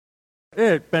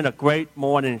It's been a great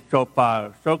morning so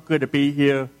far. So good to be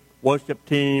here. Worship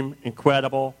team,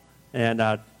 incredible. And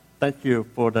thank you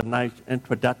for the nice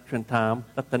introduction time.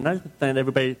 That's the nicest thing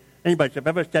anybody have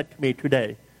ever said to me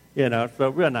today. So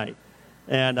real nice.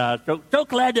 And so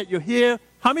glad that you're here.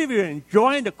 How many of you are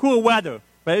enjoying the cool weather?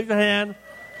 Raise your hand.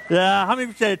 Yeah, how many of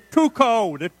you say it's too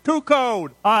cold? It's too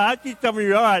cold. All right, I see some of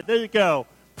you. All right, there you go.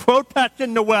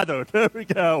 Protesting the weather. There we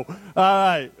go. All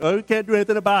right. Well, we can't do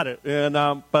anything about it.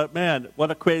 But man, what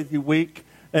a crazy week.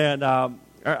 And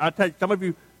I'll tell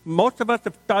you, most of us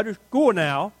have started school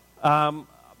now.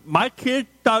 My kids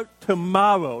start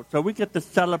tomorrow. So we get to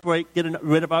celebrate getting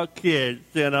rid of our kids,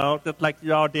 just like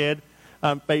y'all did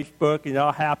on Facebook, and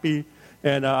y'all happy.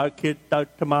 And our kids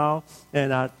start tomorrow.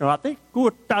 And so I think school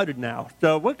started now.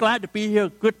 So we're glad to be here.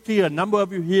 Good to see a number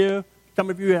of you here. Some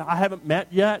of you I haven't met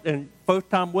yet, and first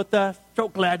time with us. So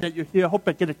glad that you're here. Hope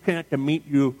I get a chance to meet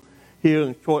you here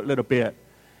in a short little bit.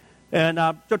 And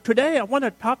so today I want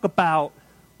to talk about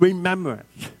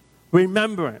remembrance.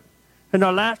 Remembrance.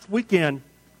 Last weekend,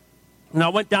 I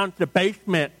went down to the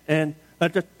basement and I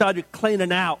just started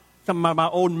cleaning out some of my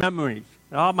old memories.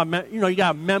 All my, you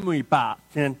got a memory box,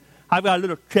 and I've got a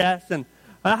little chest, and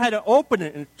I had to open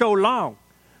it in so long.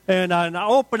 And I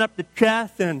opened up the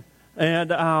chest and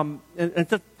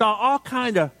just saw all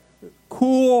kind of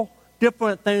cool,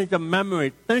 different things of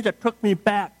memories, things that took me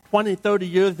back 20, 30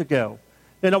 years ago.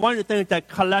 And one of the things I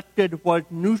collected was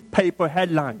newspaper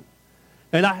headlines.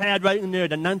 And I had right in there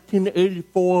the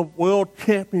 1984 World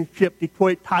Championship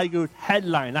Detroit Tigers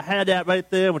headline. I had that right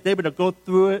there. I was able to go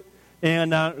through it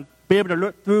and be able to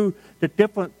look through the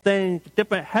different things, the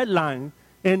different headlines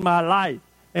in my life,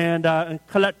 and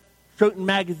collect certain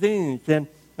magazines. And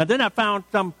then I found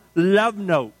some love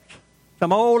notes,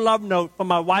 some old love notes from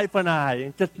my wife and I,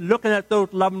 and just looking at those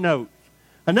love notes.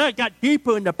 And then I got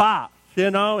deeper in the box,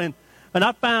 and I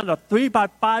found a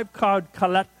 3x5 card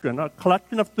collection, a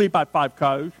collection of 3x5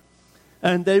 cards,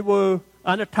 and they were,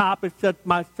 on the top it said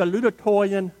my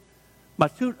salutatorian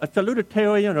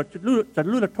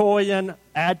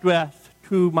address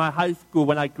to my high school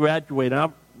when I graduated. And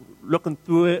I'm looking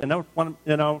through it, and that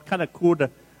was kind of cool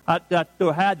I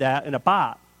still had that in a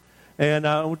box. And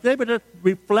I was able to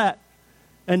reflect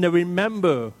and to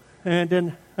remember. And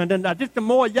then I did some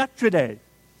more yesterday.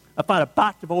 I found a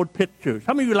box of old pictures.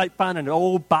 How many of you like finding an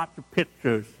old box of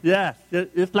pictures? Yes,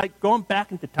 it's like going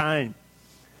back into time.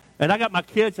 And I got my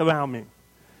kids around me.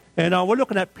 And we're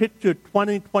looking at pictures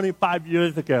 20, 25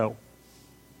 years ago.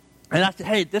 And I said,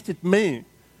 hey, this is me.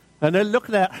 And they're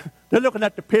looking at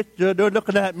the picture, they're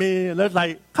looking at me, and they're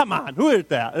like, come on, who is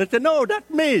that? And I said, no, that's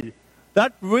me.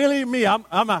 That's really me. I'm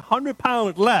 100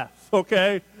 pounds less,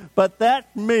 okay? But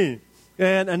that's me.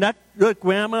 And that's your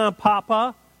grandma and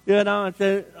papa, I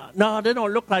said, no, they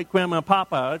don't look like grandma and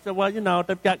papa. I said, well,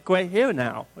 they've got gray hair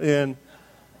now. And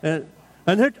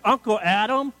here's Uncle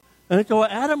Adam. And I said,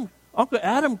 well, Uncle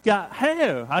Adam got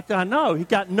hair. I said, I know. He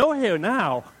got no hair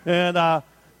now. And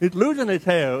he's losing his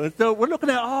hair. And so we're looking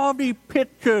at all these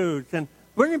pictures and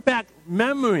bringing back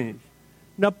memories.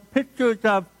 Pictures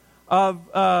of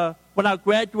when I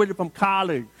graduated from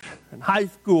college and high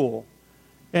school.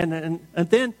 And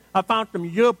then I found some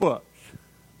yearbooks.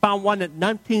 Found one in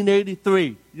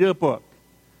 1983 yearbook.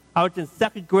 I was in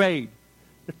second grade,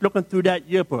 just looking through that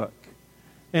yearbook.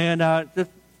 And just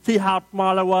see how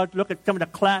small I was, look at some of the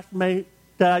classmates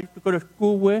that I used to go to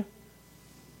school with.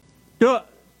 They're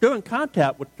in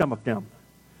contact with some of them.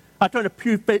 I turned the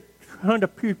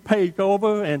pew page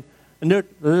over, and there's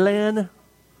Lynn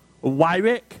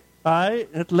Wyrick. All right,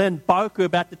 it's Lynn Barker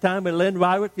at the time, but Lynn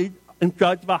Wyrick, he's in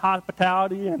charge of our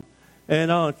hospitality, and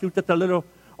she was just a little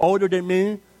older than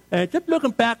me. And just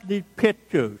looking back at these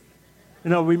pictures,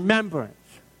 remembrance.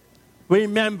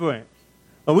 And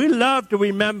we love to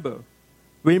remember.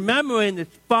 Remembering is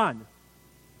fun.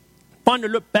 Fun to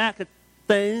look back at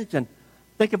things and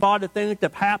think of all the things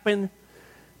that have happened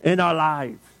in our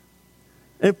lives.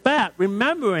 In fact,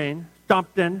 remembering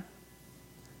something,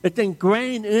 it's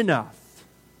ingrained in us.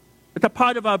 It's a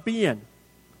part of our being.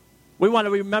 We want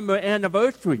to remember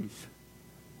anniversaries,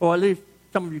 or at least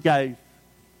some of you guys,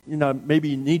 maybe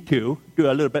you need to do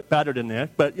a little bit better than this,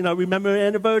 but, remember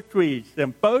anniversaries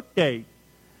and birthdays,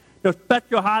 the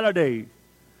special holidays.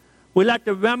 We like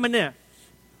to reminisce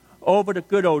over the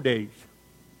good old days.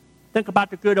 Think about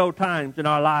the good old times in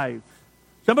our lives.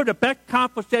 Some of the best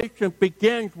conversation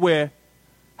begins with,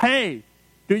 hey,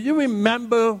 do you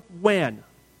remember when?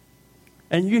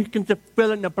 And you can just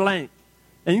fill in the blank.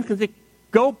 And you can just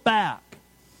go back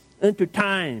into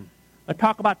time and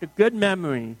talk about the good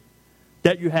memory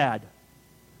that you had.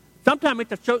 Sometimes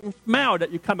it's a certain smell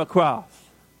that you come across.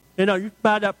 You know, you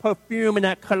smell that perfume and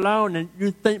that cologne, and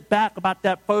you think back about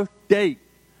that first date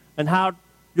and how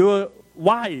your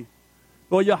wife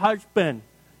or your husband,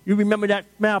 you remember that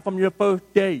smell from your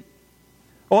first date.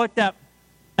 Or that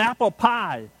apple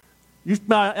pie. You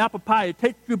smell apple pie, it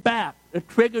takes you back. It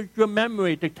triggers your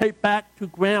memory to take back to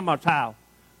Grandma's house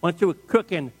when she was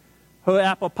cooking her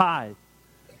apple pie.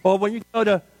 Or when you go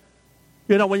to,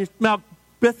 when you smell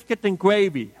biscuits and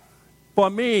gravy. For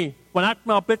me, when I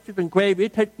smell biscuits and gravy,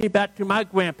 it takes me back to my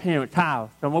grandparents'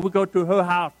 house. And when we go to her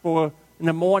house in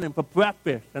the morning for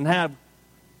breakfast and have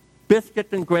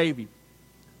biscuits and gravy,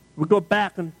 we go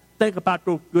back and think about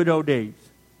those good old days.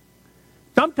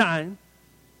 Sometimes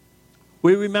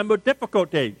we remember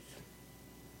difficult days,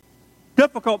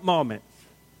 difficult moments.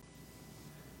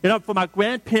 For my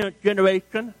grandparents'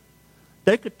 generation,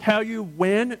 they could tell you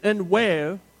when and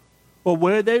where or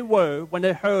where they were when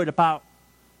they heard about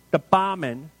the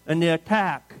bombing and the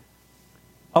attack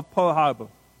of Pearl Harbor.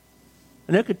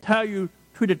 And they could tell you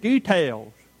to the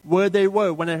details where they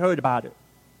were when they heard about it.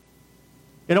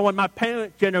 In my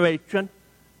parents' generation,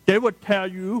 they would tell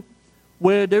you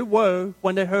where they were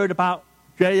when they heard about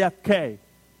JFK.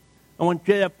 And when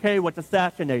JFK was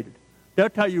assassinated, they'll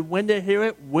tell you when they hear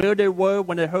it, where they were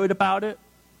when they heard about it.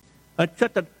 It's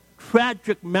such a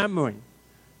tragic memory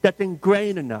that's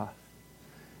ingrained in us.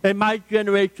 In my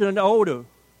generation and older,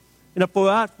 for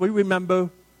us, we remember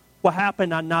what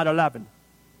happened on 9/11.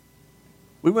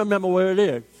 We remember where it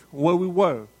is, where we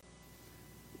were.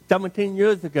 17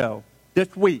 years ago,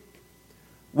 this week,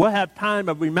 we'll have time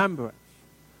of remembrance.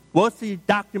 We'll see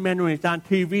documentaries on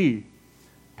TV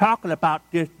talking about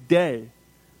this day,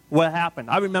 what happened.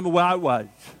 I remember where I was.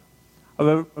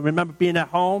 I remember being at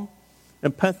home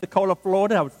in Pensacola,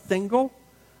 Florida. I was single.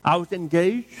 I was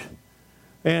engaged.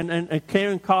 And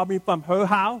Karen called me from her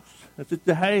house and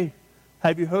said, hey,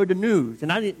 have you heard the news?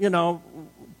 And I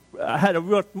had a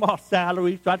real small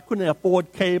salary, so I couldn't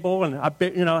afford cable, and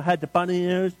I had the bunny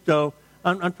ears, so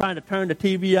I'm trying to turn the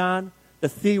TV on to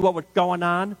see what was going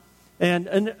on. And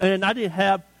I didn't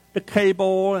have the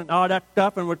cable and all that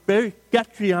stuff, and was very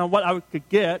sketchy on what I could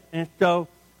get. And so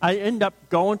I ended up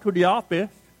going to the office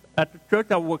at the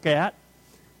church I work at.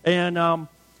 And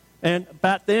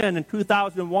back then, in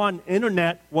 2001,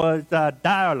 internet was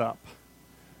dial-up.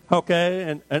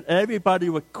 Okay? And everybody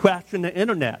was crashing the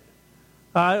internet.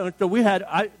 So there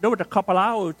was a couple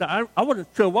hours that I wasn't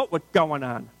sure what was going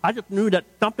on. I just knew that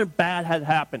something bad had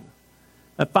happened.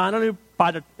 And finally,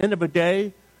 by the end of the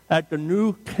day, as the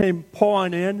news came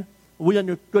pouring in, we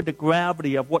understood the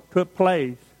gravity of what took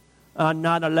place on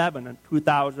 9/11 in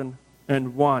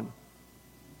 2001.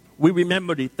 We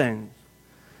remember these things.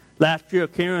 Last year,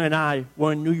 Karen and I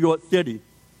were in New York City,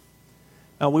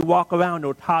 and we walked around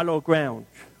those hollow grounds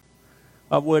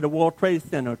of where the World Trade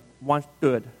Center once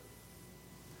stood.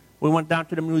 We went down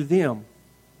to the museum.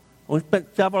 We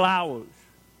spent several hours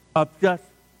of just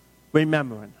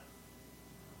remembering.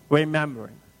 We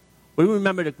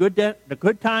remember the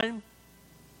good times.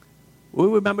 We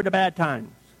remember the bad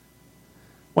times.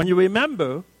 When you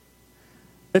remember,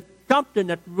 it's something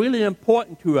that's really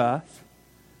important to us.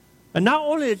 And not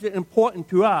only is it important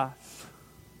to us,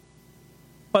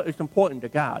 but it's important to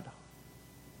God.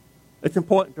 It's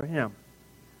important to Him.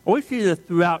 And we see this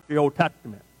throughout the Old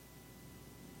Testament.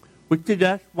 We see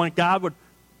this when God would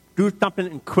do something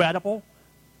incredible,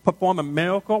 perform a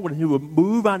miracle, when He would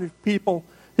move on His people,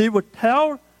 He would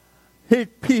tell His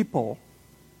people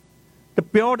to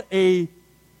build a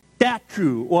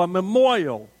statue or a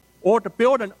memorial or to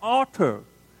build an altar.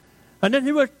 And then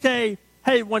He would say,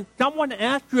 hey, when someone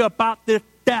asks you about this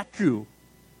statue,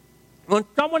 when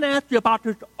someone asks you about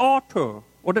this altar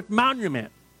or this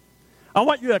monument, I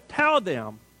want you to tell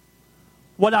them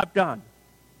what I've done.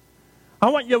 I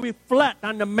want you to reflect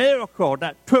on the miracle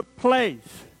that took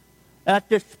place at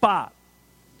this spot.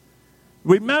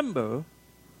 Remember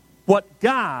what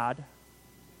God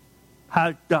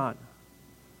has done.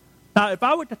 Now, if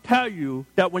I were to tell you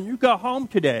that when you go home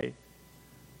today,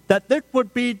 that this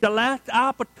would be the last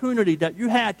opportunity that you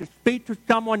had to speak to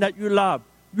someone that you love.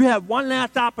 You have one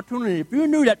last opportunity. If you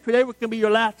knew that today was going to be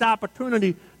your last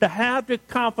opportunity to have this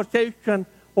conversation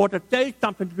or to say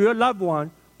something to your loved one,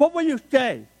 what would you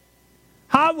say?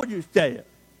 How would you say it?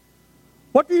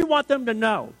 What do you want them to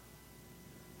know?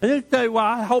 And you say, well,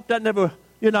 I hope that never,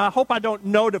 I hope I don't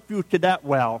know the future that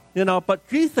well, but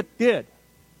Jesus did.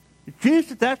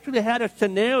 Jesus actually had a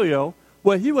scenario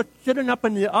where He was sitting up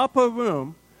in the upper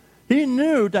room. He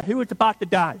knew that He was about to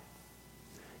die.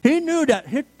 He knew that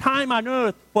His time on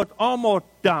earth was almost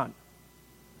done.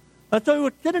 And so He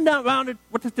was sitting down around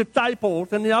with His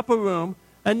disciples in the upper room,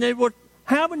 and they were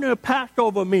having their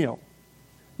Passover meal.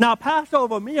 Now,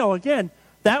 Passover meal, again,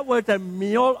 that was a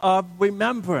meal of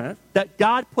remembrance that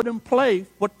God put in place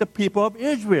with the people of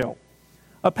Israel.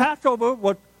 A Passover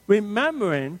was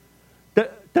remembering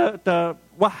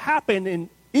what happened in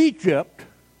Egypt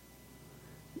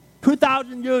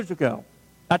 2,000 years ago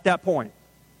at that point.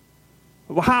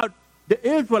 How the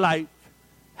Israelites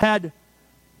had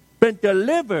been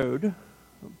delivered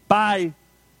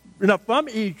from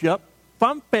Egypt,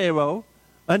 from Pharaoh,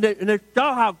 and they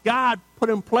saw how God put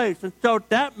in place. And so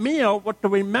that meal was to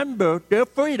remember their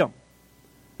freedom.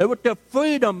 It was the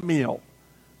freedom meal,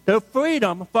 their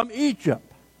freedom from Egypt.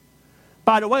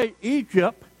 By the way,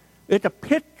 Egypt is a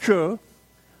picture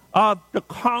of the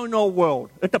carnal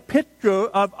world. It's a picture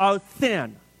of our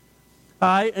sin. All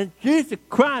right? And Jesus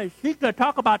Christ, he's going to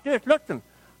talk about this. Listen,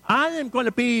 I am going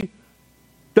to be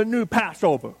the new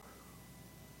Passover.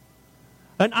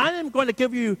 And I am going to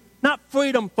give you not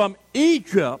freedom from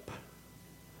Egypt,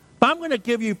 but I'm going to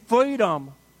give you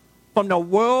freedom from the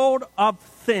world of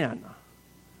sin.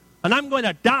 And I'm going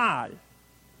to die.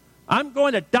 I'm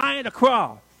going to die on the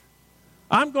cross.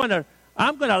 I'm going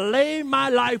to lay my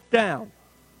life down.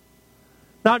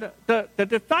 Now, the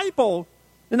disciples,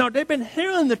 they've been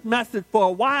hearing this message for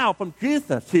a while from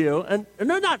Jesus here, and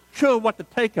they're not sure what to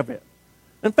take of it.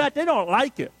 In fact, they don't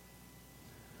like it.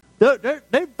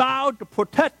 They vowed to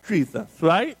protect Jesus,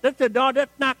 right? They said, no,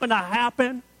 that's not going to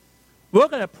happen. We're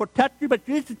going to protect you. But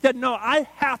Jesus said, no, I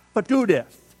have to do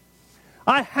this.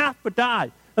 I have to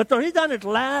die. And so he's on his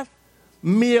last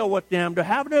meal with them. They're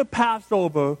having their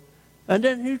Passover. And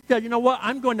then he said, you know what?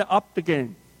 I'm going to up the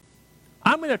game.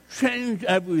 I'm going to change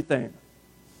everything.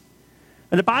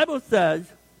 And the Bible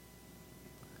says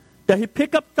that he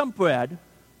picked up some bread,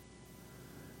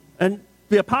 and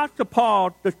the Apostle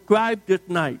Paul described this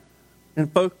night in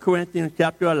 1 Corinthians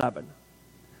chapter 11.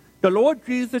 The Lord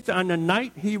Jesus, on the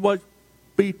night he was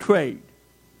betrayed,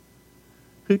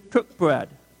 he took bread.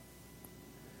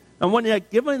 And when he had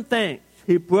given thanks,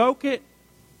 he broke it,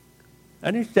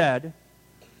 and he said,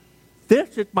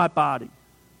 this is my body,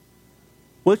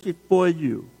 which is for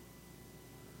you.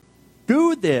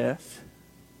 Do this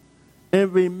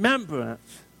in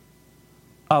remembrance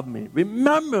of me.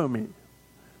 Remember me.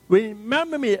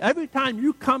 Remember me every time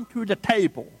you come to the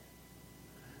table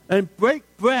and break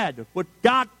bread with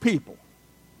God's people.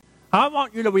 I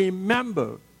want you to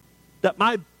remember that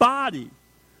my body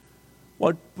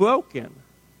was broken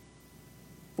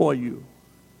for you.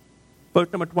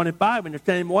 Verse number 25, in the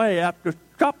same way, after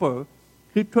supper,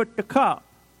 he took the cup.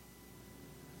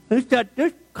 He said,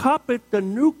 this cup is the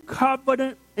new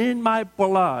covenant in my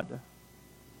blood.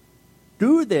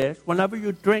 Do this whenever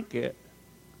you drink it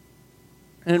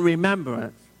in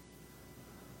remembrance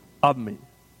of me.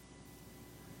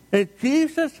 In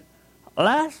Jesus'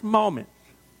 last moments,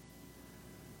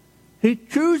 he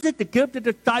chooses to give the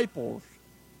disciples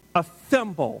a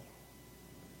symbol,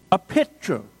 a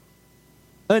picture,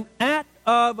 an act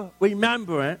of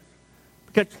remembrance,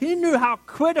 because he knew how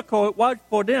critical it was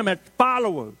for them as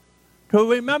followers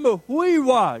to remember who he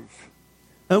was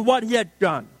and what he had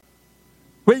done.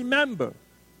 Remember.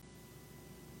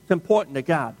 It's important to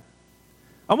God.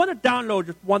 I want to download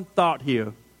just one thought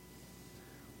here.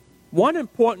 One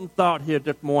important thought here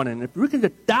this morning. If you can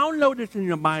just download this in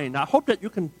your mind, I hope that you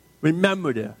can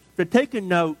remember this. If you're taking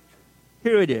notes,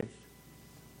 here it is.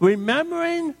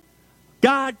 Remembering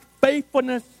God's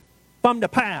faithfulness from the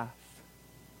past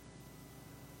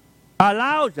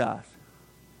allows us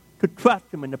to trust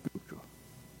him in the future.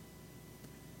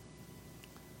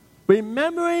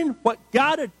 Remembering what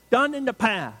God has done in the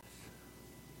past,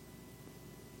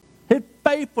 his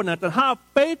faithfulness and how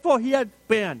faithful he has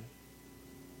been,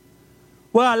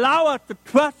 will allow us to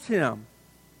trust him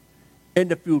in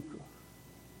the future.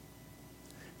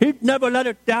 He's never let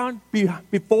us down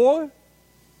before,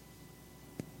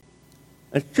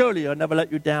 and surely he'll never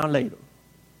let you down later.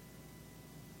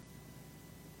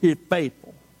 He is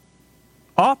faithful.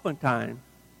 Oftentimes,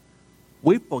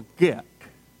 we forget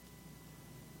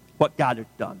what God has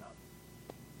done.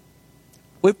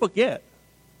 We forget.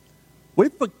 We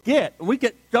forget. We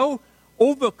get so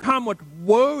overcome with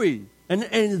worry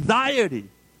and anxiety.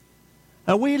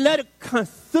 And we let it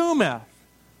consume us.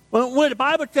 When the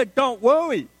Bible said, don't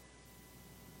worry.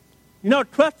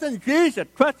 Trust in Jesus,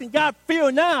 trust in God,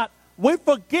 fear not. We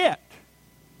forget.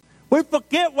 We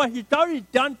forget what he's already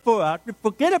done for us. We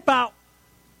forget about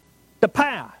the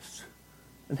past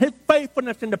and his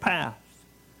faithfulness in the past.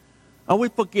 And we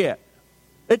forget.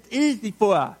 It's easy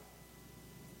for us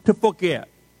to forget.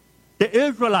 The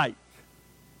Israelites,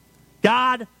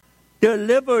 God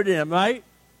delivered them, right,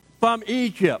 from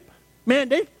Egypt. Man,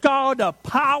 they saw the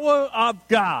power of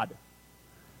God.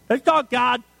 They saw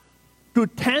God to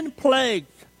 10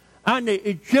 plagues on the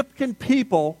Egyptian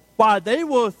people while they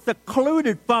were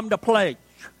secluded from the plagues.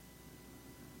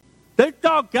 They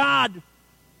saw God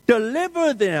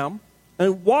deliver them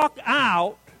and walk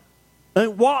out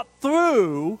and walk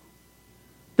through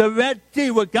the Red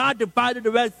Sea, where God divided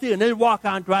the Red Sea, and they walk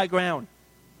on dry ground.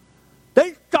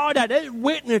 They saw that. They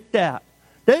witnessed that.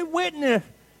 They witnessed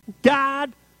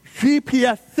God's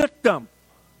GPS system,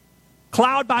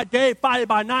 cloud by day, fire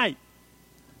by night.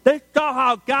 They saw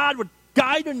how God was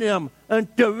guiding them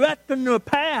and directing their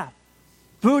path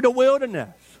through the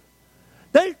wilderness.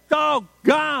 They saw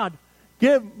God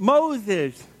give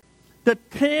Moses the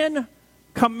 10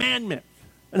 commandments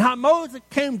and how Moses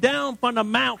came down from the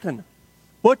mountain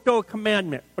with those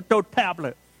commandments, with those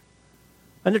tablets.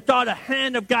 And they saw the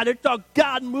hand of God. They saw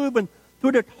God moving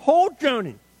through this whole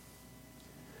journey.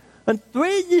 And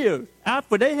 3 years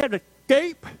after they had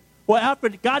escaped, or after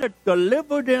God had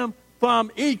delivered them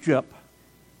from Egypt.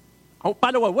 Oh,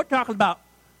 by the way, we're talking about,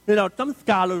 some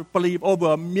scholars believe over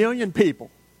 1 million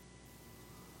people.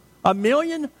 1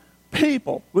 million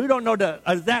people. We don't know the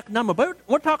exact number, but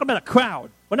we're talking about a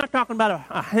crowd. We're not talking about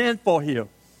a handful here.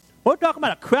 We're talking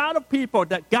about a crowd of people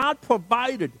that God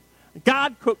provided.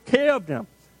 God took care of them.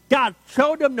 God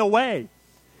showed them the way.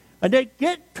 And they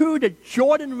get to the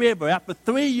Jordan River after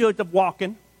 3 years of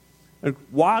walking, and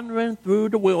wandering through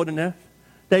the wilderness.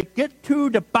 They get to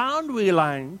the boundary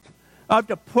lines of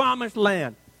the promised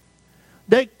land.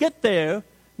 They get there.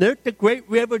 There's the great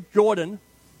river Jordan.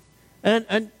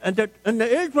 And the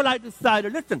Israelites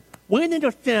decided, listen, we need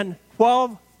to send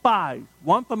 12 spies,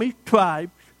 one from each tribe,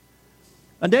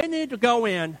 and they need to go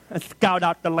in and scout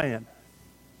out the land.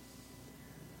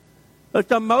 And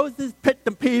so Moses picked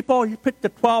the people, he picked the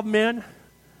 12 men,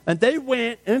 and they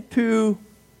went into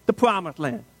the promised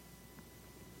land.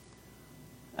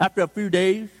 After a few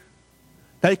days,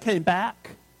 they came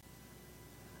back,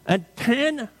 and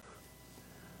 10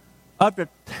 of the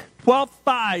 12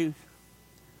 spies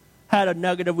had a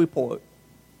negative report.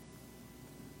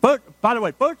 First, by the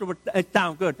way, it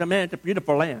sounded good. The man, it's a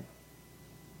beautiful land.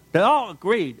 They all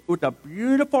agreed it was a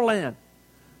beautiful land.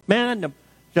 Man,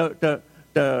 the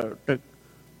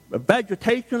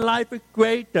vegetation life is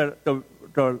great. The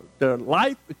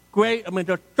life is great. I mean,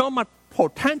 there's so much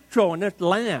potential in this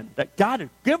land that God has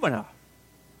given us.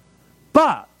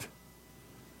 But,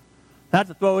 I have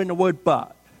to throw in the word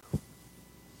but.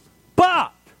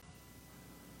 But,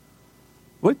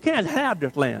 we can't have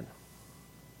this land.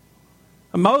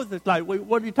 And Moses is like,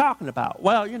 what are you talking about?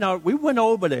 Well, we went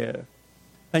over there,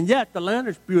 and yes, the land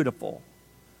is beautiful.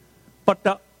 But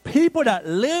the people that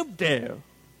live there,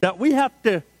 that we have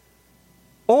to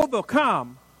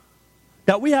overcome,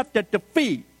 that we have to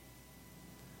defeat,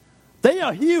 they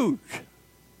are huge.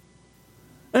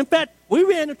 In fact, we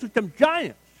ran into some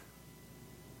giants.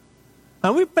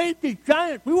 And we faced these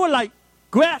giants. We were like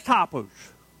grasshoppers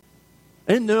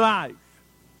in their eyes.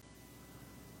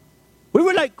 We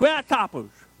were like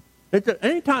grasshoppers.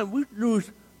 Anytime we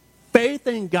lose faith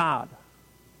in God,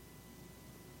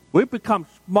 we become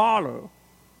smaller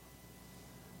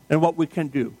in what we can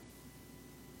do.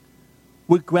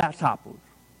 We're grasshoppers.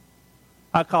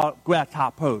 I call it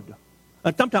grasshoppers.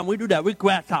 And sometimes we do that. We're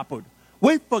grasshoppers.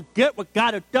 We forget what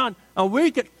God has done, and we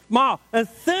get small. And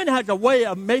sin has a way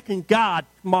of making God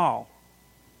small.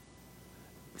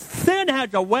 Sin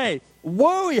has a way.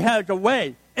 Worry has a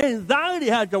way. Anxiety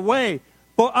has a way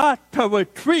for us to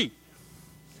retreat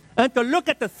and to look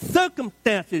at the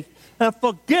circumstances and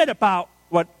forget about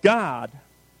what God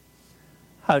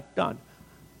has done.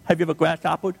 Have you ever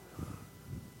grasshoppered?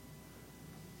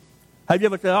 Have you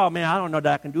ever said, oh man, I don't know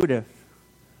that I can do this.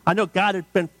 I know God has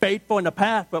been faithful in the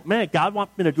past, but man, God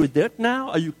wants me to do this now?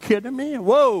 Are you kidding me?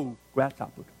 Whoa,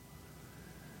 grasshoppered.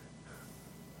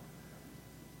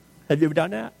 Have you ever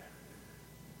done that?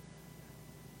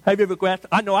 Have you ever grasped?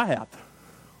 I know I have.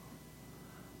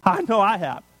 I know I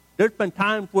have. There's been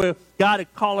times where God is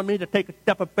calling me to take a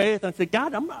step of faith and say,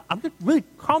 God, I'm just really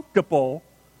comfortable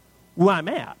where I'm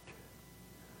at.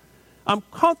 I'm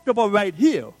comfortable right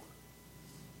here.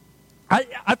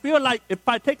 I feel like if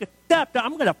I take a step,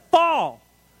 I'm going to fall.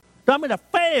 So I'm going to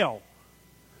fail.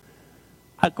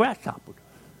 I grasshoppered.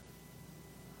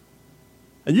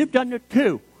 And you've done it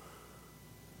too.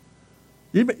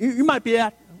 You might be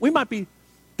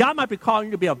God might be calling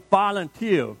you to be a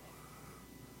volunteer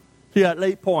here at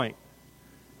Lake Point,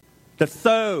 to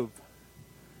serve.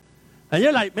 And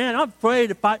you're like, man, I'm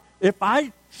afraid if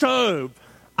I serve,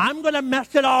 I'm going to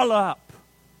mess it all up.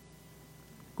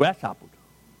 Grasshopper.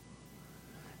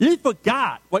 You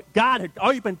forgot what God had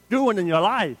already been doing in your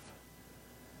life.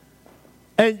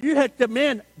 And you had to,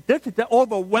 man, this is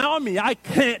overwhelming. I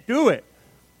can't do it.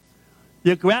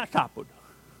 You're grasshoppers.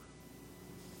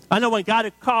 I know when God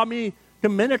had called me to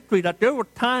ministry that there were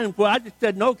times where I just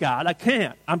said, no, God, I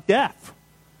can't. I'm deaf.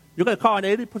 You're going to call an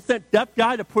 80% deaf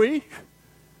guy to preach?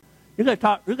 You're going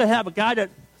to have a guy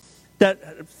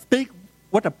that speaks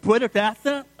with a British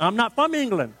accent? I'm not from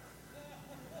England.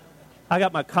 I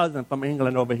got my cousin from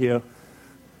England over here.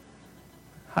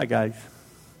 Hi, guys.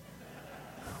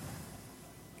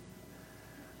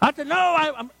 I said,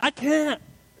 no, I can't.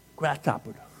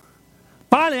 Grasshopper.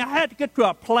 Finally, I had to get to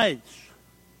a place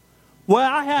where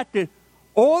I had to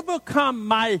overcome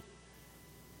my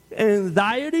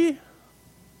anxiety,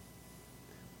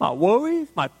 my worries,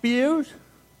 my fears,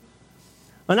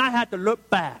 and I had to look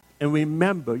back and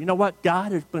remember, you know what?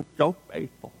 God has been so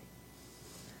faithful.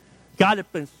 God has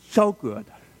been so good.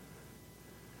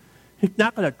 He's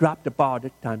not going to drop the ball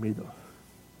this time either.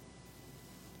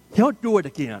 He'll do it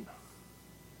again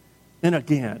and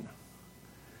again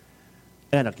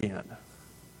and again.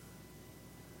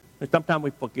 And sometimes we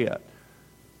forget.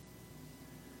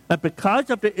 And because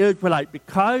of the Israelites,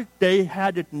 because they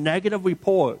had this negative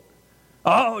report,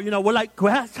 oh, you know, we're like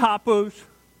grasshoppers.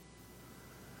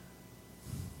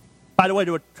 By the way,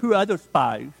 there were two other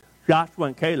spies, Joshua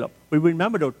and Caleb. We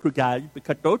remember those two guys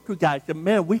because those two guys said,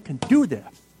 man, we can do this.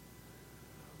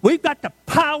 We've got the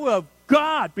power of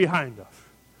God behind us.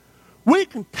 We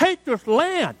can take this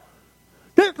land.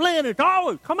 This land is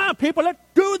ours. Come on, people, let's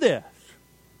do this.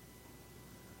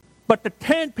 But the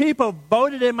 10 people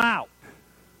voted him out.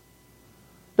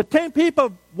 The 10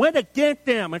 people went against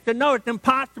him and said, no, it's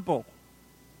impossible.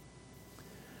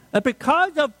 And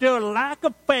because of their lack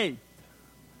of faith,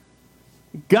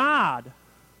 God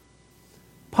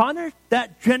punished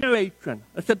that generation.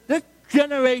 I said, this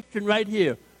generation right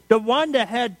here, the one that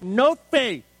had no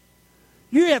faith,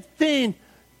 you have seen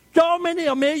so many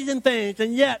amazing things,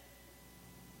 and yet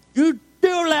you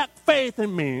still lack faith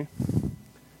in me.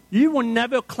 You will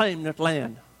never claim this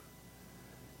land.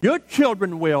 Your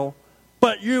children will,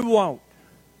 but you won't.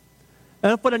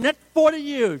 And for the next 40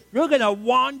 years, you're going to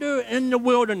wander in the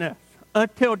wilderness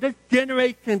until this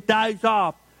generation dies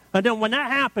off. And then when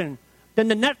that happens, then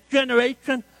the next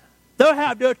generation, they'll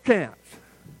have their chance.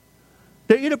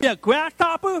 They'll either be a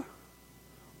grasshopper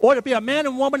or to be a man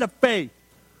and woman of faith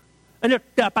and just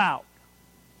step out.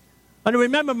 And to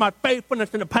remember my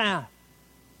faithfulness in the past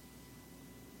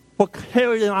will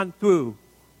carry on through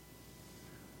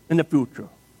in the future.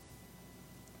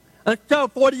 And so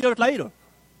 40 years later,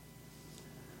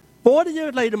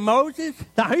 Moses,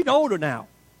 now he's older now.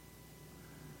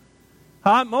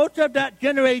 Most of that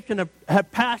generation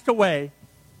have passed away,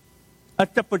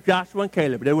 except for Joshua and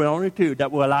Caleb. There were only two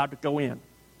that were allowed to go in.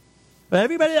 But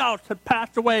everybody else had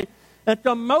passed away. And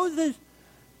so Moses,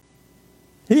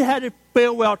 he had a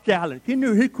farewell challenge. He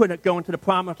knew he couldn't go into the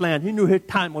promised land. He knew his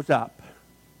time was up.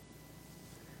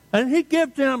 And he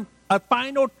gives them a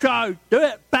final charge.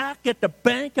 They're back at the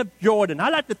bank of Jordan. I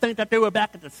like to think that they were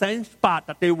back at the same spot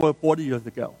that they were 40 years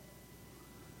ago.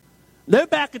 They're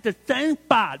back at the same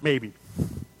spot, maybe.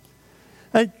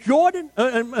 And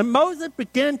Moses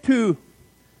began to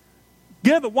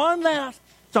give one last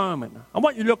sermon. I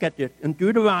want you to look at this in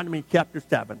Deuteronomy chapter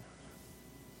 7.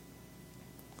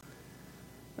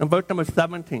 And verse number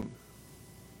 17.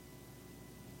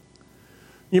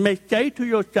 You may say to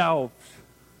yourselves,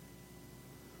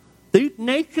 these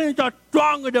nations are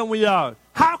stronger than we are.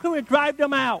 How can we drive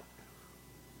them out?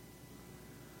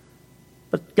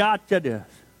 But God said this.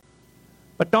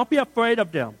 But don't be afraid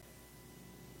of them.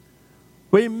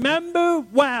 Remember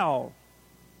well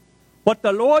what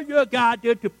the Lord your God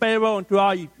did to Pharaoh and to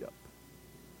all Egypt.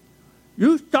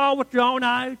 You saw with your own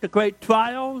eyes the great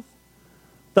trials,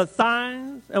 the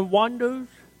signs and wonders,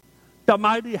 the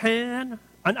mighty hand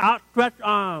and outstretched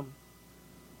arm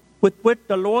with which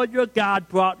the Lord your God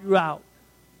brought you out.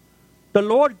 The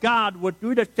Lord God will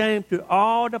do the same to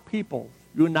all the people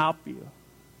you now fear.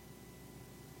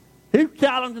 He's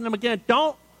challenging them again.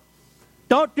 Don't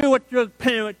do what your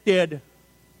parents did.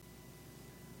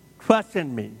 Trust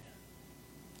in me.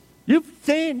 You've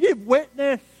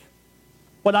witnessed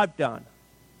what I've done.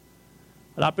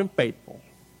 And I've been faithful.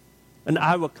 And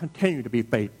I will continue to be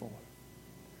faithful.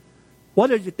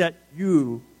 What is it that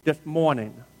you, this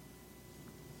morning,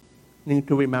 need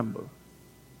to remember?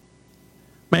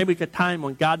 Maybe it's a time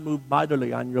when God moved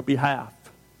mightily on your behalf.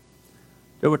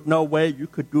 There was no way you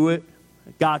could do it.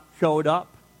 God showed up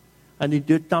and he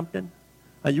did something.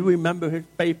 And you remember his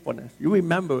faithfulness. You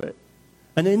remember it.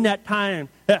 And in that time,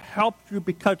 it helps you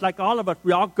because like all of us,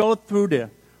 we all go through this.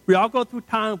 We all go through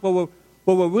times where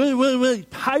we're really, really, really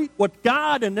tight with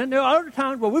God. And then there are other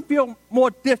times where we feel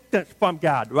more distance from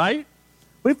God, right?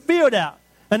 We feel that.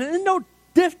 And in those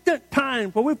distant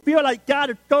times where we feel like God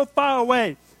is so far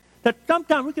away that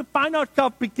sometimes we can find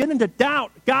ourselves beginning to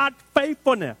doubt God's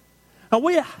faithfulness. And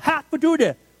we have to do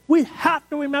this. We have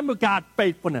to remember God's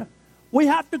faithfulness. We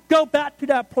have to go back to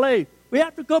that place. We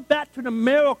have to go back to the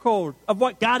miracles of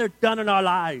what God has done in our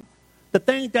lives, the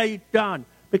things that He's done,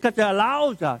 because it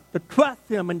allows us to trust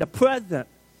Him in the present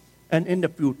and in the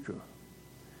future.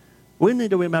 We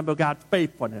need to remember God's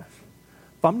faithfulness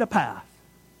from the past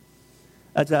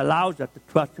as it allows us to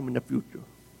trust Him in the future.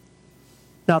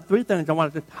 Now, 3 things I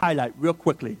want to just highlight real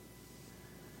quickly.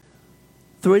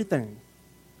 3 things.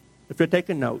 If you're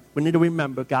taking notes, we need to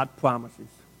remember God's promises.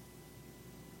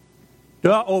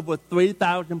 There are over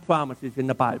 3,000 promises in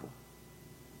the Bible.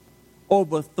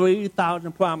 Over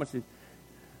 3,000 promises.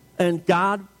 And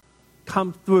God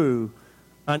comes through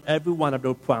on every one of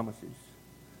those promises.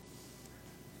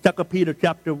 2 Peter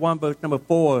chapter 1, verse number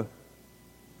 4.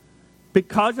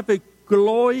 Because of His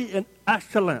glory and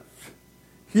excellence,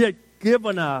 He has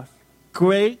given us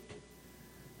great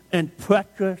and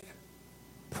precious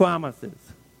promises.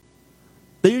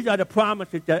 These are the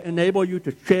promises that enable you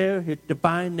to share His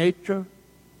divine nature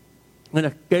and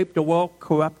escape the world's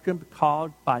corruption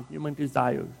caused by human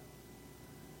desires.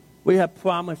 We have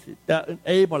promises that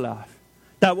enable us,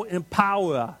 that will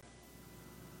empower us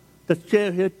to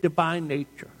share His divine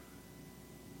nature.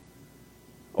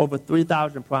 Over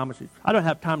 3,000 promises. I don't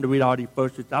have time to read all these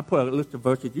verses. I put a list of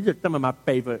verses. These are some of my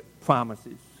favorite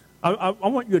promises. I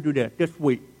want you to do that this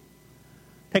week.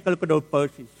 Take a look at those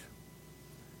verses.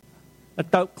 And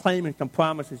start claiming some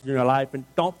promises in your life, and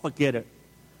don't forget it.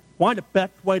 One of the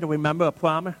best ways to remember a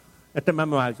promise is to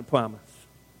memorize a promise.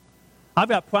 I've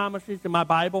got promises in my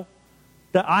Bible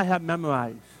that I have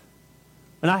memorized.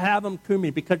 And I have them to me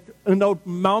because in those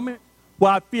moments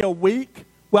where I feel weak,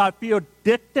 where I feel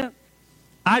distant,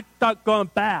 I start going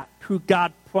back to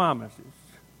God's promises.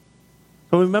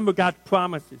 So remember God's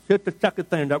promises. Here's the second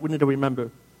thing that we need to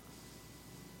remember.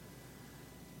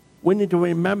 We need to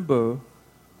remember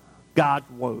God's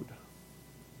Word.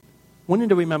 We need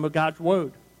to remember God's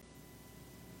Word.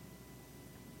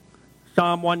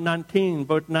 Psalm 119,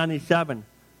 verse 97.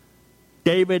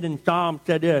 David in Psalm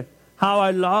said this, "How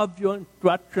I love your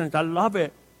instructions. I love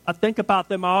it. I think about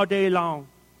them all day long.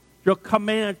 Your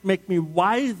commands make me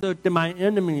wiser than my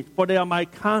enemies, for they are my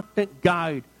constant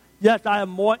guide. Yes, I have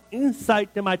more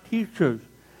insight than my teachers,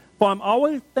 for I'm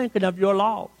always thinking of your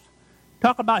laws."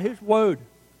 Talk about His Word.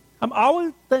 I'm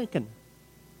always thinking.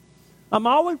 I'm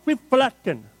always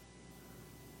reflecting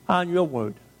on your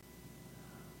Word.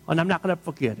 And I'm not going to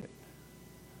forget it.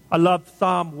 I love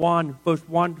Psalm 1, verse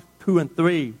 1, 2, and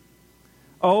 3.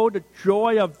 Oh, the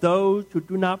joy of those who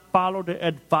do not follow the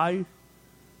advice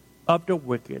of the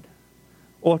wicked,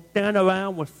 or stand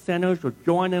around with sinners, or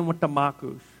join in with the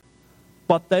mockers.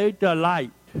 But they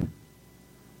delight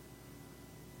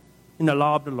in the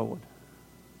law of the Lord,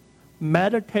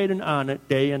 meditating on it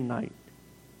day and night.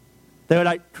 They're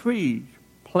like trees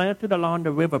planted along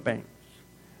the riverbanks,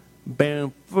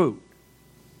 bearing fruit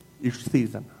each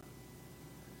season.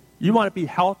 You want to be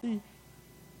healthy?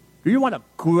 Do you want to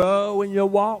grow in your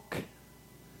walk?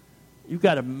 You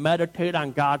got to meditate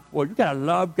on God's Word. You got to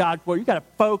love God's Word. You got to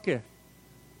focus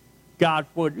God's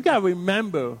Word. You got to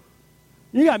remember.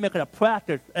 You got to make it a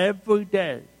practice every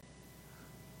day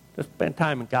to spend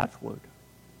time in God's Word.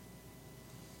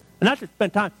 And not just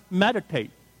spend time, meditate.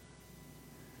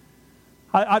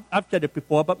 I've said it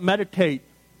before, but meditate.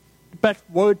 The best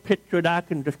word picture that I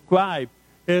can describe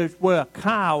is where a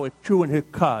cow is chewing his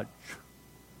cuds.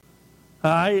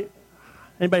 All right?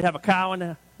 Anybody have a cow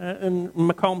in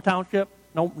Macomb Township?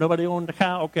 No, nobody owns a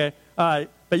cow? Okay. All right.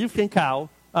 But you've seen cows.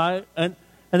 All right? And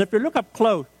if you look up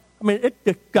close, I mean, it's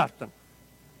disgusting.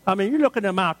 I mean, you look at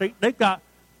their mouth, they've got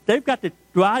this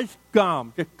dry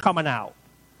scum just coming out.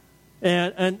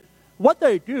 And what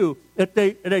they do is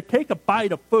they take a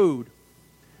bite of food,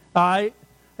 all right,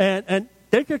 and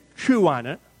they just chew on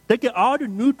it. They get all the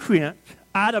nutrients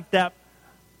out of that,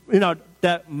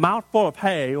 that mouthful of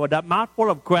hay or that mouthful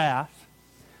of grass.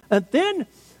 And then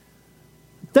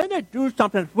they do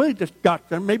something that's really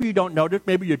disgusting. Maybe you don't know this,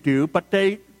 maybe you do, but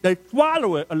they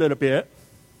swallow it a little bit,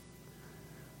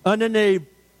 and then they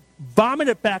vomit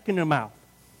it back in their mouth.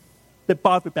 They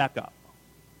barf it back up.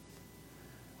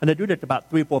 And they do this about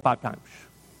 3, 4, 5 times.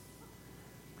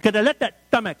 Because they let that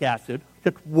stomach acid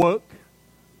just work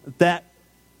that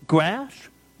grass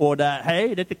or that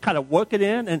hay. They just kind of work it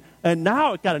in, and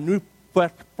now it's got a new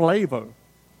fresh flavor.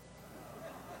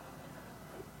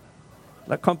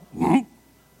 That comes.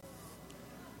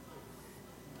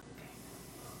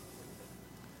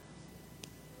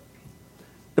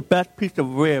 The best piece of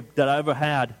rib that I ever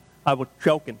had, I was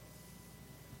choking.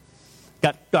 Got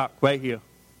stuck right here.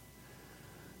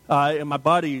 And my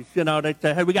buddies, they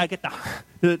said, hey, we got to get the...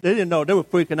 They didn't know. They were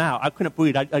freaking out. I couldn't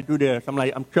breathe. I do this. I'm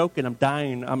like, I'm choking. I'm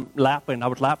dying. I'm laughing. I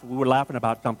was laughing. We were laughing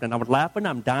about something. I was laughing.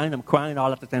 I'm dying. I'm crying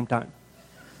all at the same time.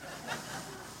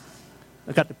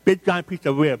 I got the big giant piece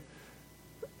of rib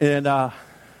and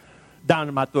down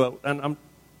in my throat. And I'm,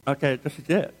 okay, this is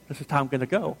it. This is how I'm going to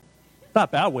go. It's not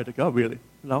a bad way to go, really.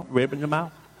 Rib in your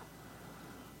mouth.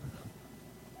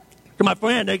 So my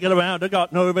friend, they get around. They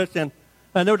got nervous.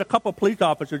 And there was a couple of police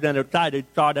officers on their side. They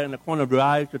saw that in the corner of their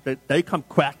eyes. That they come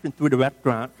crashing through the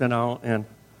restaurant, and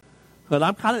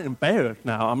I'm kind of embarrassed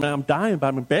now. I mean, I'm dying, but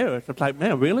I'm embarrassed. It's like,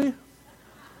 man, really?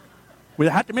 We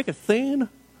have to make a scene?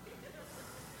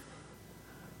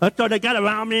 And so they got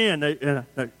around me, and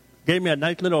they gave me a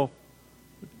nice little,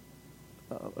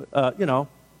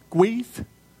 squeeze.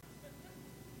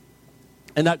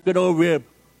 And that good old rib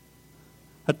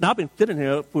had now been sitting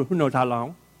here for who knows how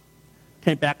long.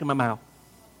 Came back in my mouth.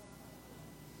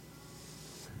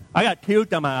 I got tears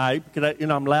down my eyes because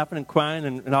I'm laughing and crying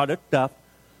and all this stuff.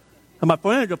 And my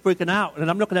friends are freaking out.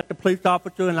 And I'm looking at the police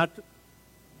officer and I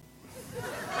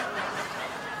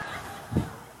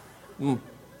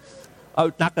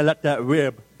was not going to let that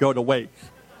rib go to waste.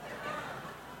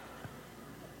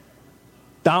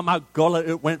 Down my gullet,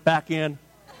 it went back in.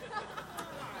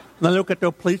 And I look at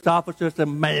the police officer and said,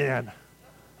 man,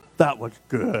 that was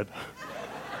good.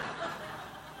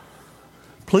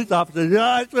 Police officers,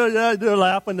 yeah, they're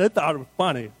laughing. They thought it was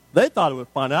funny. I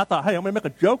thought, hey, I'm going to make a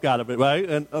joke out of it,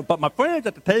 right? But my friends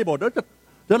at the table,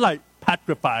 they're like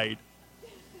petrified.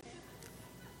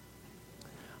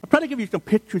 I'm trying to give you some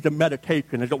pictures of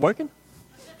meditation. Is it working?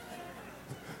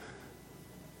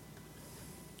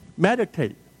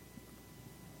 Meditate.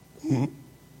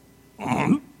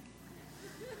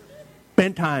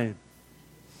 Spend time.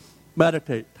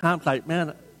 Meditate. Time's like,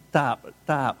 man, stop.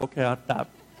 Okay, I'll stop.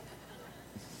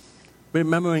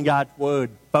 Remembering God's word.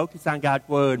 Focus on God's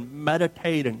word.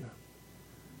 Meditating.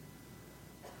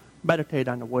 Meditate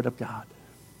on the word of God.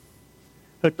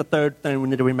 Here's the third thing we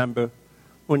need to remember.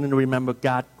 We need to remember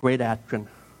God's great action.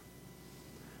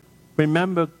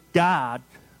 Remember God's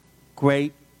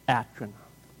great action.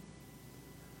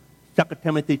 2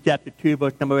 Timothy chapter 2,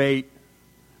 verse number 8.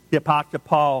 The Apostle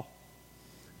Paul,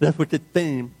 this was his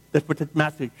theme. This was his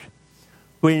message.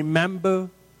 Remember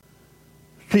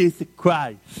Jesus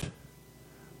Christ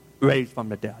raised from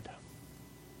the dead.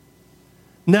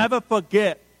 Never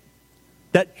forget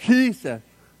that Jesus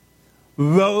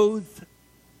rose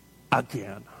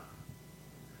again.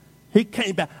 He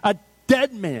came back. A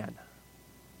dead man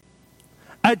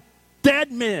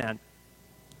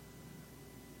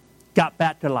got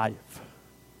back to life.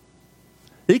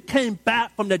 He came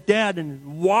back from the dead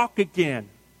and walked again.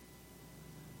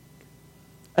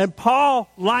 And Paul's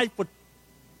life was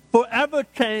forever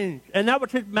changed. And that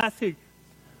was his message.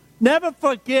 Never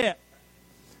forget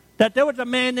that there was a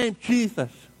man named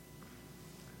Jesus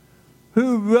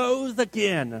who rose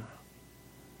again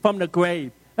from the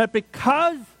grave. And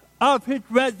because of his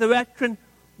resurrection,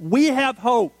 we have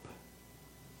hope.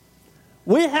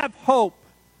 We have hope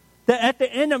that at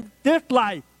the end of this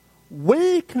life,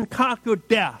 we can conquer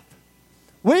death.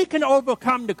 We can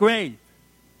overcome the grave.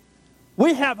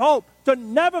 We have hope. So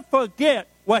never forget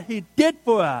what he did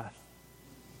for us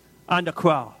on the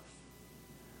cross.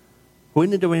 We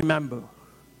need to remember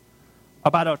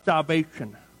about our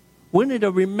salvation. We need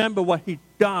to remember what he's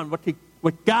done,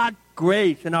 what God's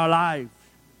grace in our lives.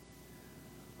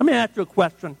 Let me ask you a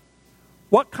question.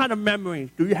 What kind of memories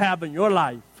do you have in your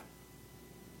life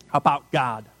about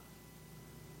God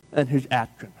and his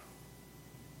action?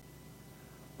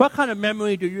 What kind of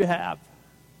memory do you have?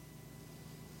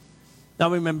 Now,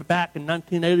 I remember back in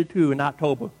 1982 in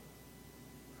October.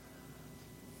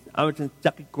 I was in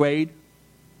second grade.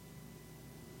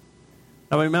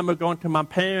 I remember going to my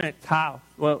parents' house.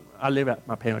 Well, I live at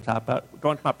my parents' house, but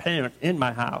going to my parents in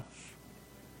my house.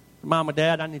 Mom and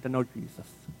Dad, I need to know Jesus.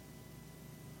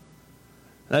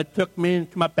 And they took me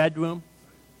into my bedroom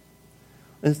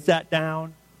and sat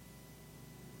down.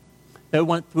 They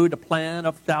went through the plan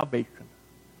of salvation.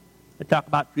 They talked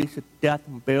about Jesus' death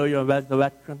and burial and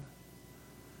resurrection.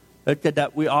 They said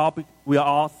that we are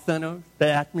all sinners. They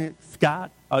asked me,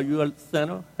 Scott, are you a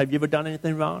sinner? Have you ever done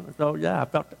anything wrong? I said, oh, yeah,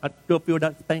 I still feel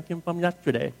that spanking from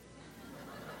yesterday.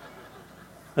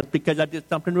 That's because I did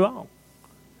something wrong.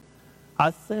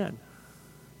 I sinned.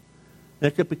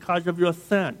 They said, because of your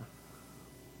sin,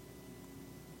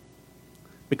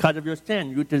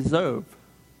 you deserve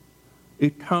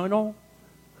eternal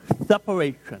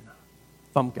separation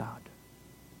from God.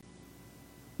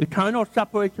 Eternal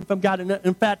separation from God. And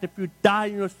in fact, if you die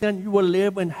in your sin, you will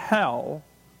live in hell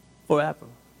forever.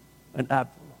 and ever.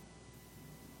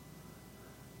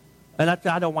 And I said,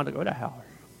 I don't want to go to hell.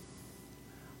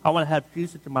 I want to have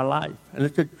Jesus in my life. And I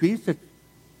said, Jesus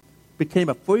became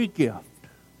a free gift,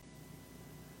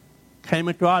 came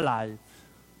into our lives.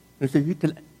 And said, you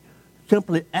can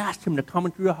simply ask him to come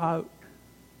into your heart.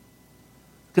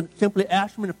 You can simply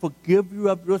ask him to forgive you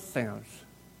of your sins.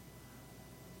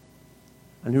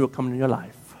 And he will come into your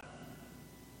life.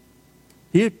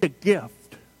 Here's the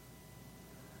gift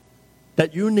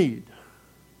that you need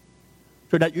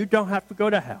so that you don't have to go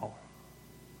to hell.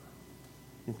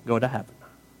 You can go to heaven.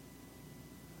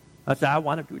 I said, I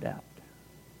want to do that.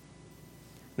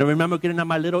 And I remember getting on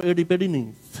my little itty-bitty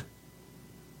knees.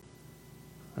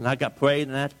 And I got prayed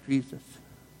and asked Jesus,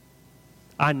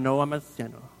 I know I'm a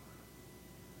sinner.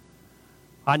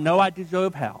 I know I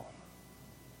deserve hell.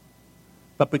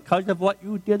 But because of what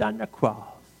you did on the cross,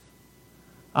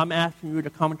 I'm asking you to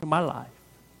come into my life,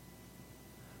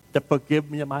 to forgive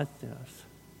me of my sins.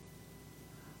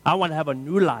 I want to have a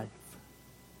new life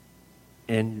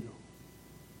in you.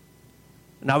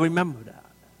 And I remember that.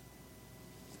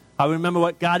 I remember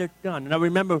what God had done. And I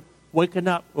remember waking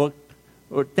up or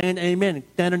saying amen,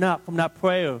 standing up from that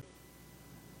prayer.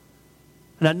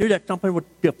 And I knew that something was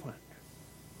different.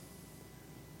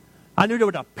 I knew there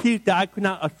was a peace that I could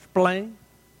not explain.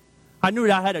 I knew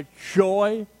that I had a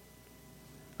joy.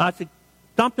 I said,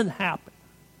 something happened.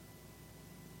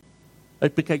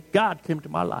 It's because God came to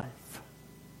my life.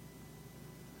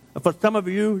 And for some of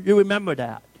you, you remember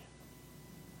that.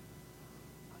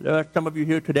 There are some of you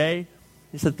here today.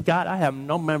 You said, God, I have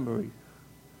no memory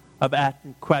of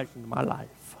asking Christ into my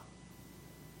life.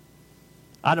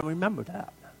 I don't remember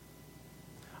that.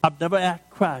 I've never asked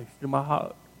Christ in my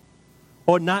heart.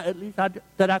 Or not at least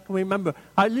that I can remember.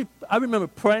 I remember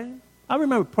praying. I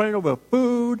remember praying over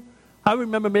food. I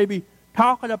remember maybe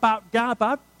talking about God,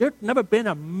 but there's never been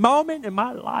a moment in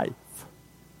my life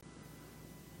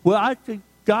where I said,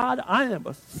 God, I am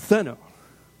a sinner.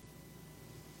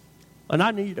 And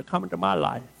I need you to come into my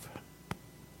life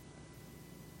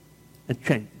and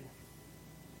change me.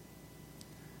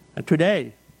 And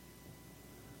today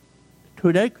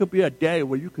could be a day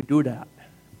where you could do that.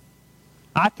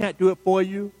 I can't do it for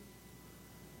you.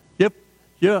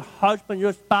 Your husband,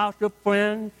 your spouse, your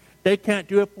friends, they can't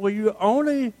do it for you.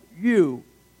 Only you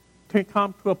can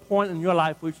come to a point in your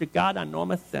life where you say, God, I know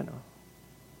I'm a sinner.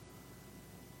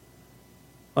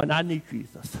 And I need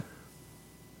Jesus.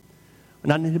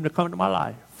 And I need him to come into my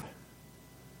life.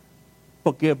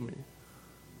 Forgive me.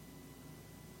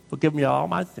 Forgive me all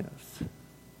my sins.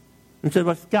 You say,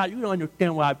 well, Scott, you don't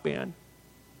understand where I've been.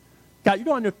 God, you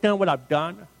don't understand what I've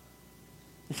done.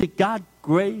 You see, God's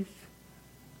grace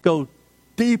goes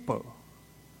deeper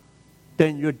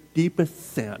than your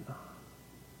deepest sin.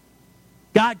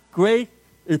 God's grace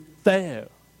is there.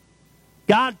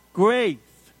 God's grace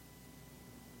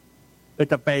is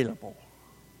available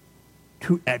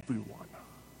to everyone.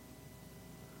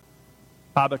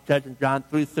 The Bible says in John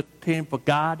 3:16, for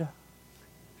God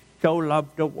so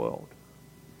loved the world,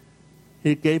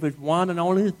 he gave his one and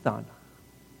only Son,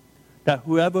 that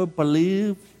whoever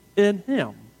believes in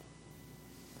him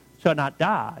shall not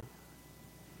die,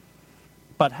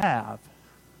 but have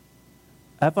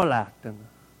everlasting,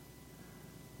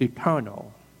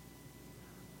 eternal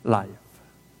life.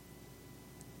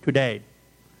 Today,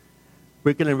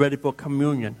 we're getting ready for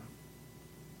communion.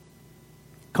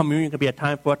 Communion can be a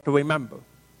time for us to remember.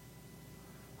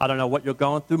 I don't know what you're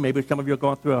going through. Maybe some of you are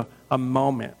going through a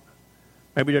moment.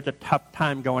 Maybe there's a tough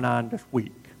time going on this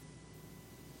week.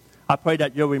 I pray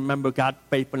that you'll remember God's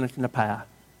faithfulness in the past,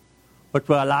 which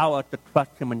will allow us to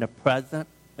trust him in the present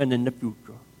and in the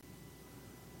future.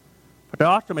 But there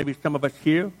also may be some of us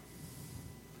here who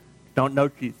don't know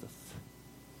Jesus.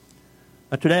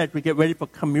 And today, as we get ready for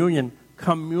communion,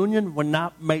 communion will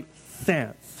not make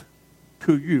sense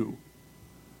to you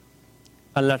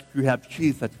unless you have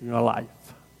Jesus in your life.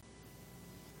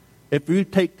 If you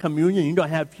take communion and you don't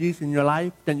have Jesus in your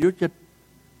life, then you're just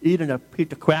eating a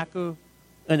piece of cracker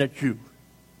and a juice.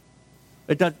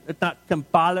 It's not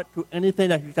symbolic to anything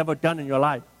that he's ever done in your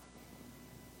life.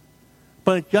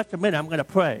 But in just a minute, I'm going to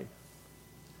pray.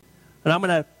 And I'm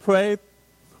going to pray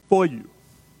for you.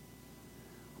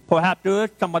 Perhaps there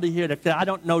is somebody here that says, I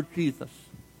don't know Jesus.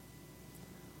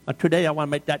 And today I want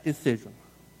to make that decision.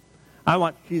 I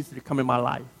want Jesus to come in my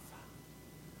life.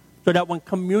 So that when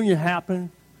communion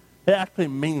happens, it actually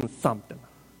means something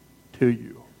to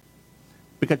you.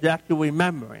 Because you're actually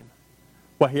remembering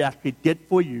what he actually did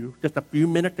for you just a few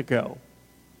minutes ago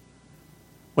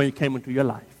when he came into your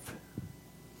life.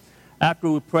 After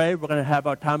we pray, we're going to have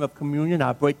our time of communion.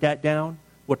 I'll break that down.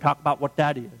 We'll talk about what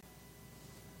that is.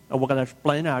 And we're going to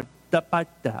explain our step by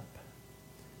step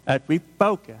as we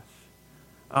focus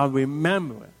on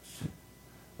remembrance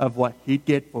of what he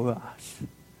did for us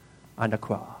on the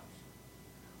cross.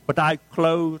 With eyes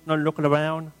closed and looking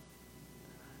around,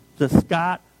 to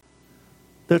Scott,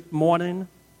 this morning,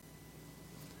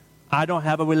 I don't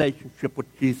have a relationship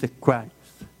with Jesus Christ.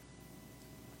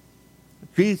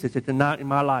 Jesus is not in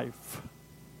my life.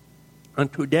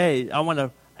 And today, I want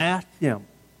to ask him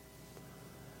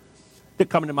to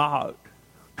come into my heart.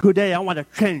 Today, I want to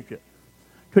change it.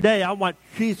 Today, I want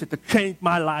Jesus to change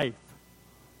my life.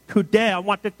 Today, I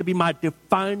want this to be my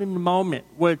defining moment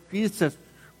where Jesus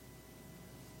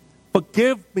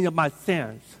forgives me of my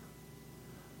sins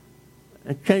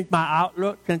and change my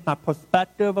outlook, change my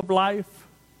perspective of life.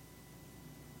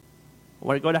 I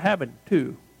want to go to heaven,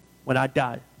 too, when I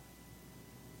die.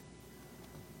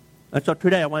 And so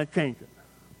today, I want to change it.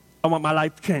 I want my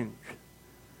life changed.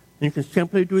 And you can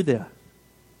simply do this.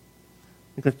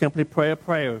 You can simply pray a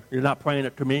prayer. You're not praying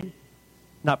it to me,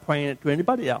 not praying it to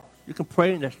anybody else. You can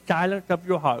pray in the silence of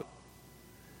your heart.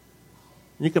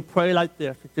 And you can pray like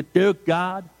this. You say, dear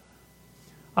God,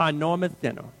 I know I'm a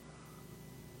sinner.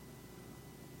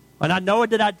 And I know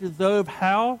that I deserve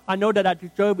hell. I know that I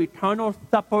deserve eternal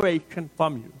separation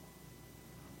from you.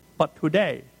 But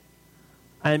today,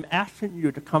 I am asking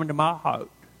you to come into my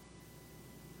heart.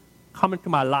 Come into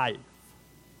my life.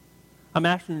 I'm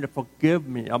asking you to forgive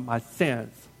me of my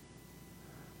sins.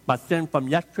 My sin from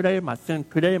yesterday, my sin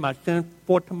today, my sin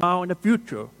for tomorrow and the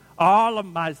future. All of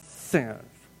my sins.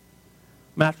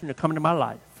 I'm asking you to come into my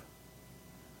life.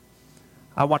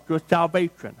 I want your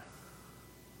salvation.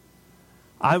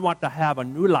 I want to have a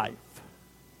new life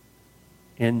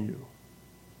in you.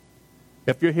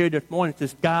 If you're here this morning and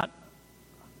say, Scott,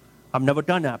 I've never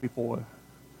done that before.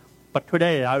 But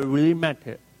today, I really meant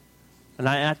it. And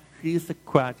I asked Jesus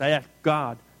Christ, I asked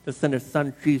God to send his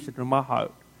son Jesus in my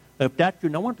heart. If that's you,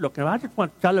 no one's looking. I just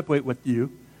want to celebrate with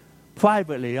you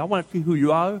privately. I want to see who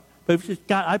you are. But if you say,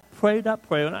 God, I prayed that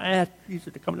prayer and I asked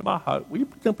Jesus to come into my heart, will you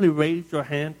simply raise your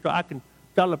hand so I can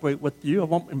celebrate with you? I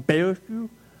won't embarrass you.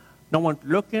 No one's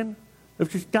looking.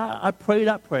 If you say, God, I prayed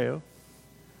that prayer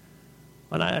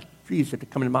and I asked Jesus to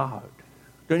come into my heart.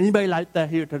 Is there anybody like that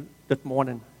here this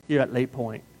morning, here at Lake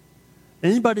Point?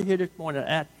 Anybody here this morning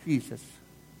ask Jesus,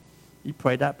 you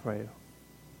prayed that prayer?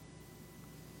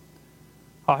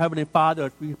 Our Heavenly Father,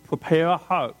 as we prepare our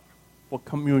hearts for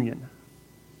communion,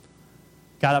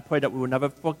 God, I pray that we will never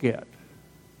forget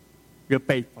your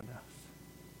faithfulness.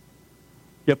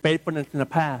 Your faithfulness in the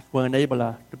past will enable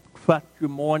us to trust you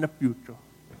more in the future.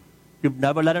 You've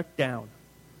never let us down.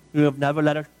 You have never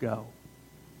let us go.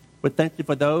 We thank you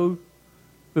for those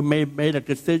who made a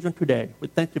decision today. We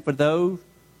thank you for those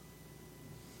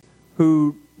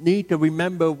who need to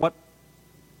remember what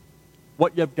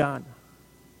you've done.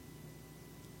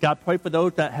 God, I pray for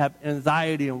those that have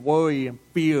anxiety and worry and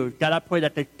fears. God, I pray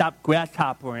that they stop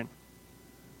grasshoppering.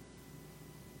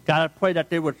 God, I pray that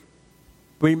they would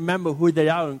remember who they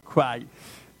are in Christ.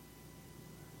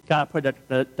 God, I pray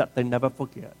that they never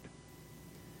forget.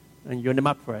 In your name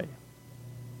I pray.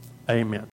 Amen.